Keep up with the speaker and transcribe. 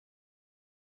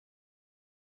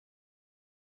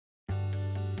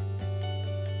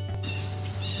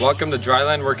Welcome to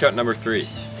Dryland workout number 3.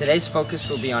 Today's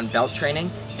focus will be on belt training,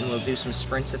 and we'll do some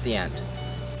sprints at the end.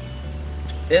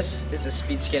 This is a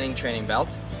speed skating training belt.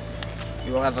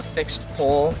 You will have a fixed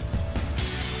pole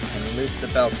and loop the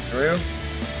belt through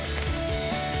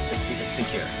to keep it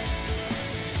secure.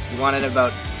 You want it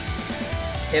about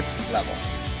hip level.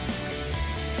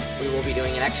 We will be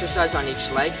doing an exercise on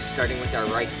each leg, starting with our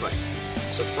right foot.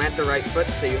 So plant the right foot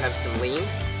so you have some lean.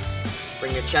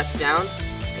 Bring your chest down,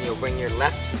 and you'll bring your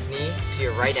left knee to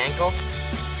your right ankle.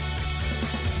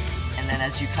 And then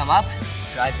as you come up,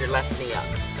 drive your left knee up.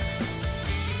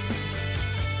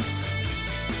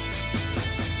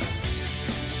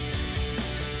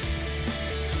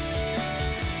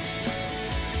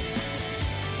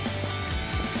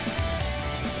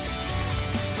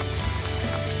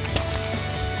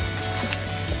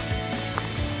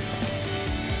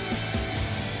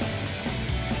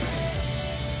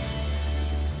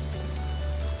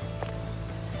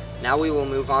 Now we will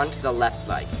move on to the left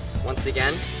leg. Once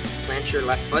again, plant your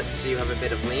left foot so you have a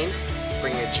bit of lean.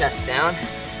 Bring your chest down,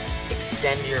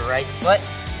 extend your right foot,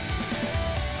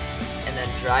 and then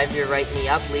drive your right knee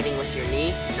up, leading with your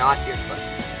knee, not your foot.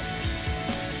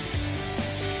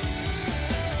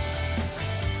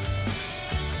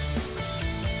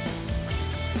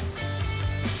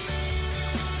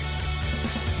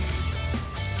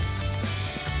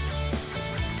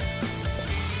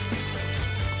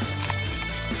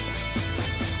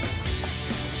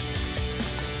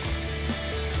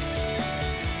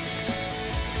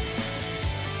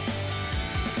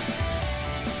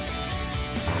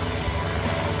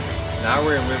 Now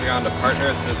we're moving on to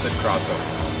partner-assisted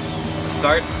crossovers. To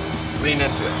start, lean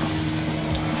into it.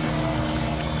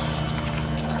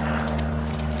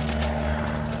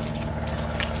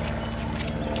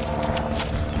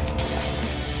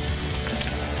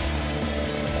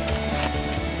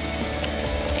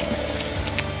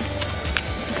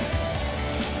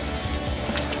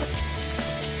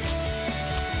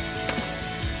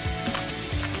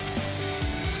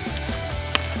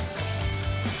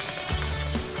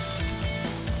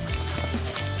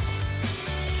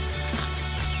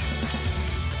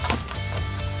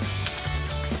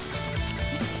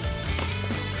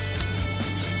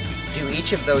 Do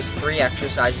each of those 3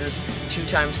 exercises 2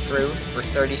 times through for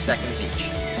 30 seconds each.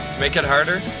 To make it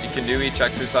harder, you can do each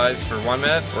exercise for 1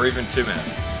 minute or even 2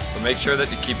 minutes, but make sure that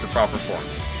you keep the proper form.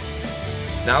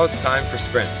 Now it's time for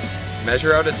sprints.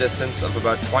 Measure out a distance of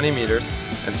about 20 meters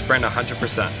and sprint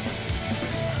 100%.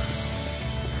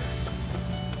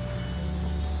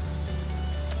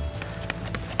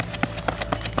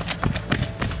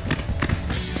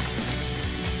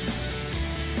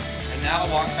 And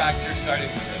now walk back to your starting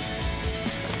position.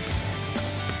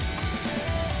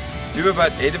 Do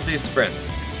about 8 of these sprints,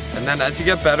 and then as you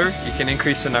get better, you can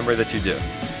increase the number that you do.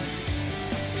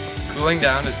 Cooling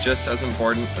down is just as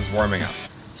important as warming up.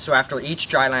 So after each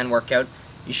dryland workout,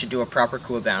 you should do a proper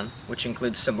cool down, which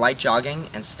includes some light jogging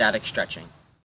and static stretching.